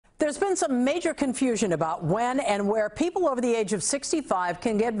There's been some major confusion about when and where people over the age of 65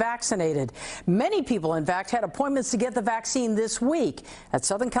 can get vaccinated. Many people, in fact, had appointments to get the vaccine this week at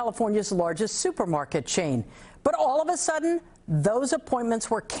Southern California's largest supermarket chain. But all of a sudden, those appointments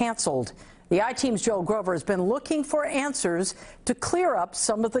were canceled. The I-Team's Joel Grover has been looking for answers to clear up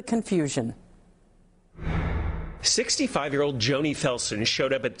some of the confusion. 65-year-old Joni Felson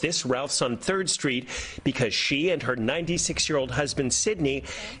showed up at this Ralph's on 3rd Street because she and her 96-year-old husband, Sidney,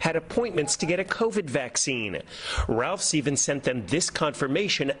 had appointments to get a COVID vaccine. Ralph's even sent them this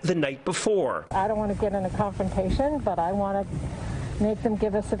confirmation the night before. I don't want to get in a confrontation, but I want to make them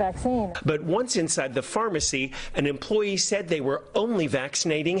give us a vaccine. But once inside the pharmacy, an employee said they were only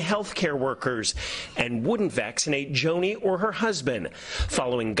vaccinating healthcare workers and wouldn't vaccinate Joni or her husband,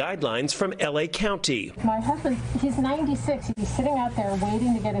 following guidelines from LA County. My husband, he's 96. He's sitting out there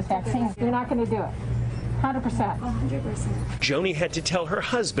waiting to get his vaccine. You're not going to do it. 100%. 100%. Joni had to tell her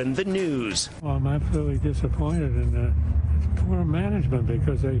husband the news. Well, I'm absolutely disappointed in poor management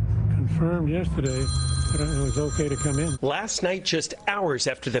because they confirmed yesterday that it was okay to come in. Last night, just hours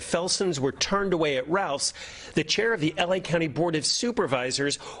after the Felsons were turned away at Ralph's, the chair of the LA County Board of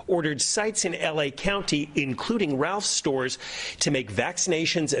Supervisors ordered sites in LA County, including Ralph's stores, to make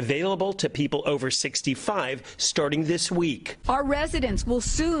vaccinations available to people over 65 starting this week. Our residents will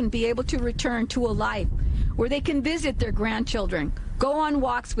soon be able to return to a life where they can visit their grandchildren, go on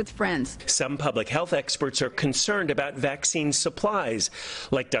walks with friends. Some public health experts are concerned about vaccine supplies,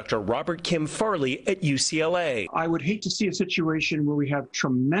 like Dr. Robert Kim Farley at UCLA. I would hate to see a situation where we have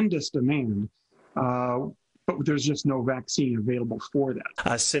tremendous demand, but there's just no vaccine available for that.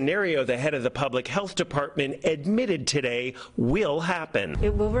 A scenario the head of the public health department admitted today will happen.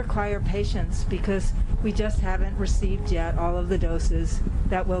 It will require patience because we just haven't received yet all of the doses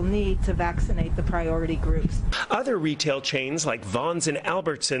that we'll need to vaccinate the priority groups. Other retail chains like Vons and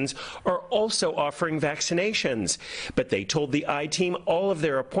Albertsons are also offering vaccinations, but they told the I-Team all of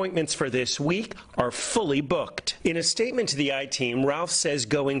their appointments for this week are fully booked. In a statement to the I-Team, Ralph says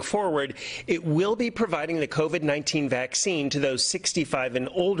going forward, it will be providing the COVID-19 vaccine to those 65 and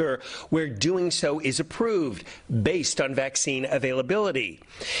older where doing so is approved based on vaccine availability.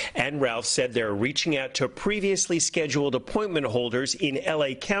 And Ralph said they're reaching out to previously scheduled appointment holders in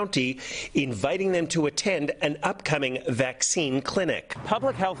LA County, inviting them to attend an upcoming vaccine clinic.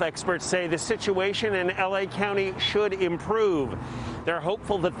 Public health experts say the situation in LA County should improve. They're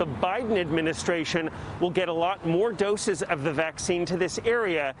hopeful that the Biden administration will get a lot more doses of the vaccine to this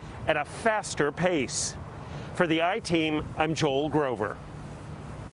area at a faster pace. For the I-Team, I'm Joel Grover.